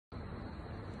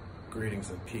Greetings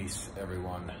of peace,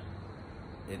 everyone.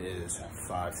 It is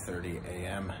 5:30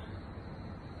 a.m.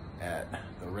 at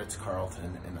the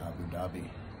Ritz-Carlton in Abu Dhabi,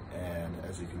 and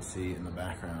as you can see in the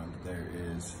background, there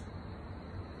is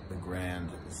the Grand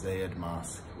Zayed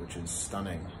Mosque, which is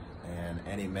stunning, and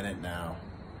any minute now,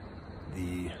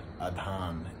 the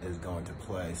Aadhan is going to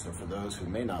play. So for those who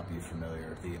may not be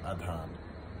familiar, the Aadhan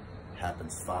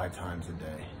happens 5 times a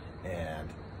day, and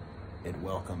it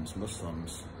welcomes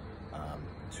Muslims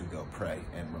to go pray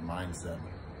and reminds them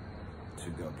to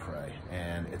go pray.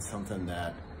 And it's something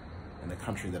that in the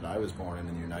country that I was born in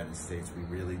the United States, we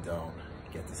really don't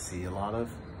get to see a lot of,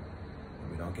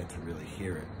 and we don't get to really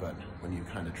hear it. But when you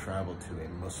kind of travel to a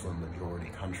Muslim majority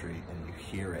country and you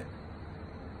hear it,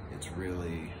 it's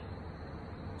really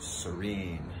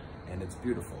serene and it's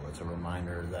beautiful. It's a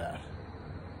reminder that,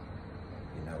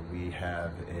 you know, we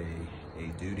have a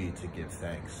duty to give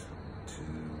thanks to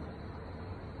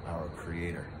our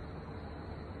Creator,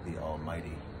 the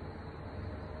Almighty,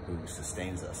 who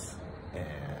sustains us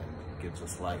and gives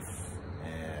us life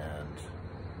and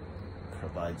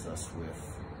provides us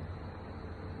with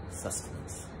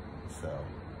sustenance. So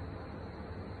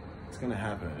it's going to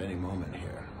happen at any moment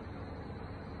here.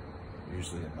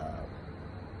 Usually about,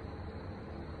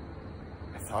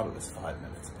 I thought it was 5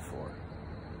 minutes before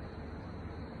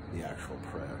the actual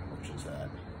prayer, which is at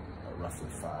roughly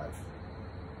 5:35,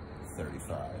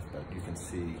 but you can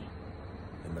see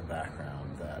in the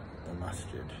background that the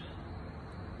masjid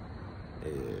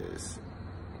is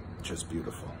just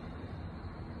beautiful.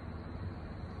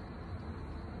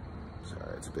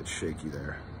 Sorry, it's a bit shaky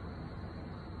there.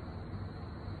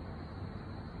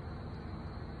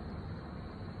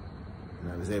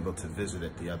 And I was able to visit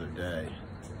it the other day,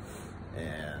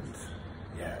 and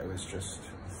yeah, it was just,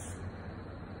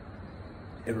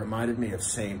 it reminded me of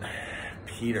St.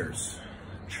 Peter's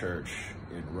Church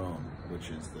in Rome, which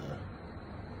is the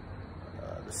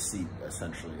seat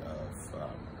essentially of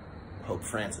Pope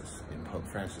Francis. And Pope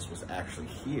Francis was actually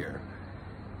here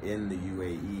in the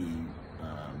UAE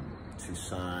to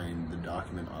sign the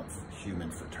document of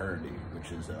human fraternity,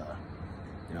 which is a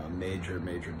major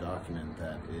document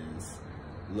that is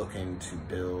looking to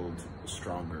build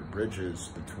stronger bridges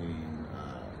between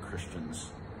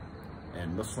Christians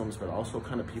and Muslims, but also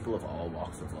kind of people of all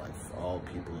walks of life, all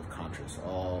people of conscience,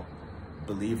 all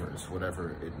believers,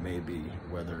 whatever it may be,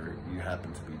 whether you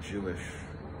happen to be Jewish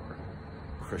or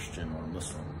Christian or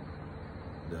Muslim.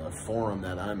 The forum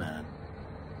that I'm at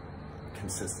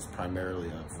consists primarily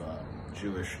of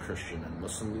Jewish, Christian, and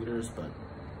Muslim leaders, but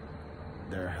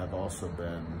there have also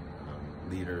been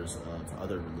leaders of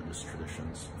other religious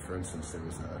traditions. For instance, there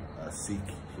was a Sikh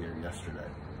here yesterday,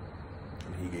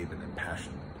 and he gave an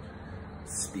impassioned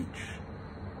speech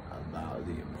about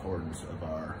the importance of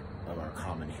our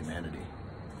common humanity.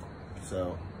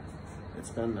 So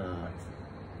it's been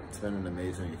an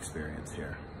amazing experience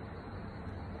here.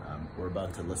 We're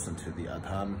about to listen to the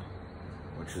Aadhan,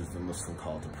 which is the Muslim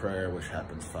call to prayer, which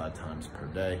happens 5 times per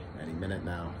day. Any minute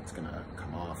now, it's gonna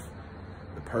come off.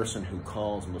 The person who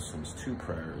calls Muslims to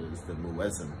prayer is the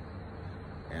muezzin,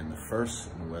 and the first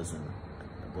muezzin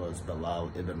was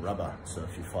Bilal ibn Rabah. So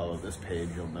if you follow this page,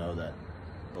 you'll know that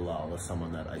Bilal is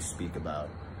someone that I speak about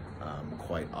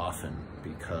quite often,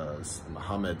 because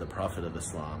Muhammad, the Prophet of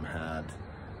Islam, had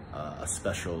a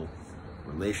special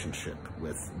relationship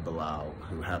with Bilal,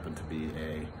 who happened to be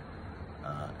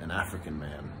an African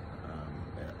man,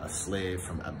 a slave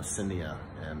from Abyssinia,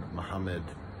 and Muhammad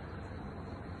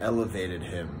elevated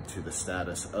him to the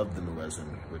status of the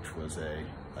muezzin, which was a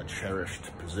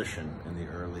cherished position in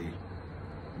the early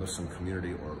Muslim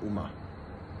community, or ummah.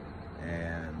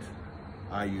 And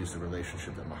I use the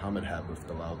relationship that Muhammad had with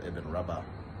Bilal ibn Rabah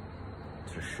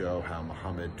to show how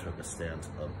Muhammad took a stance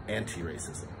of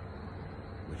anti-racism,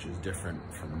 which is different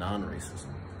from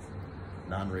non-racism.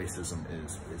 Non-racism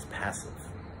is passive.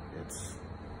 It's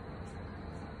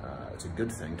a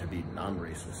good thing to be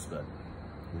non-racist, but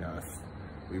if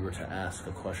we were to ask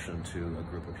a question to a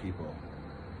group of people,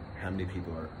 how many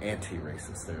people are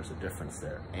anti-racist? There's a difference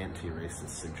there. Anti-racist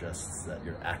suggests that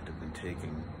you're actively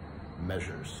taking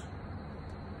measures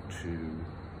to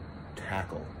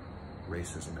tackle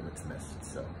racism in its midst.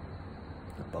 So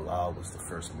Bilal was the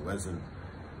first muezzin,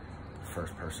 the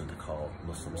first person to call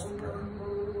Muslims to prayer.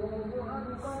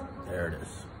 There it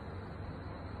is.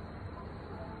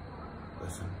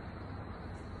 Listen.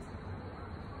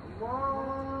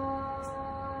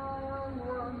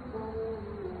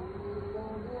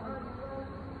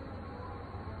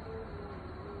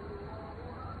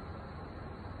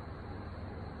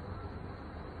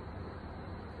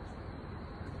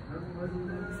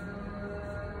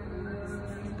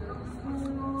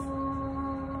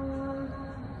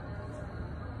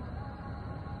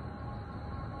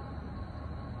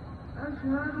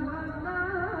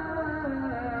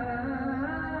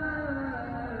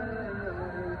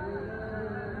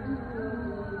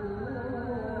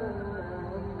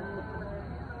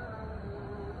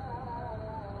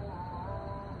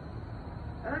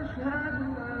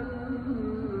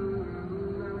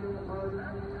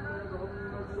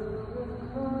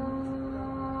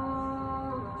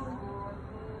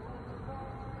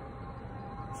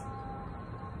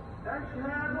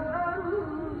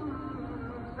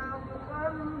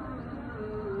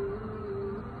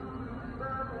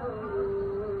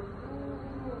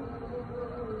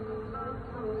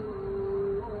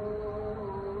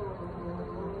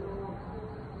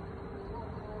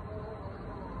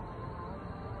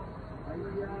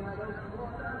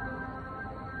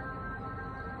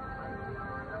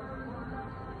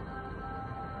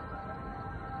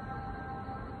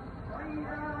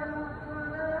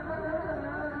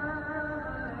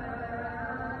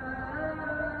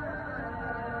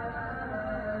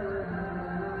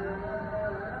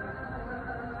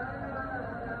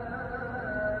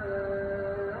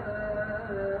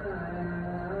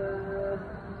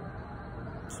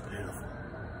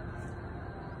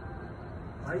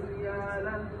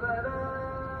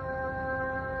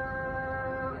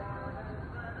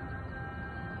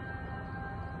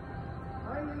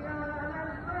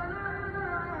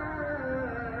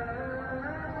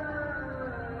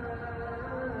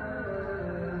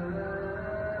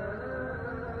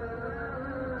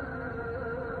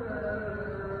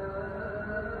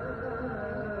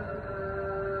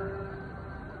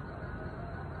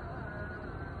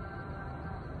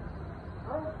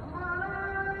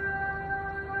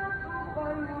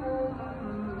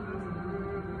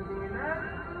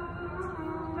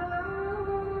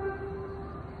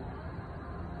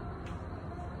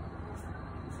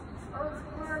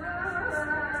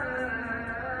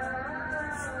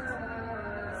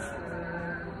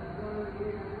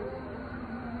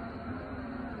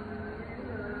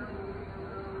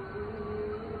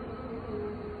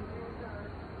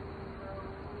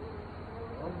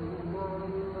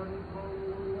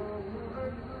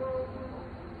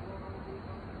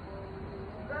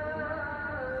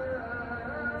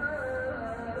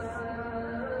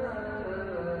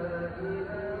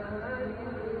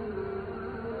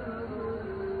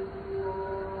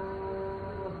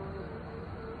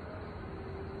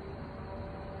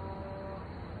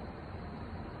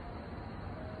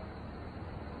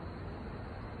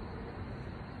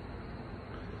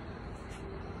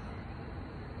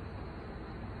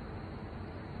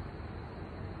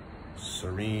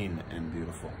 Serene and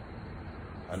beautiful.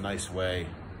 A nice way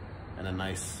and a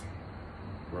nice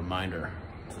reminder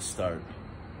to start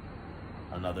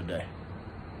another day.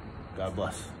 God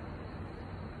bless.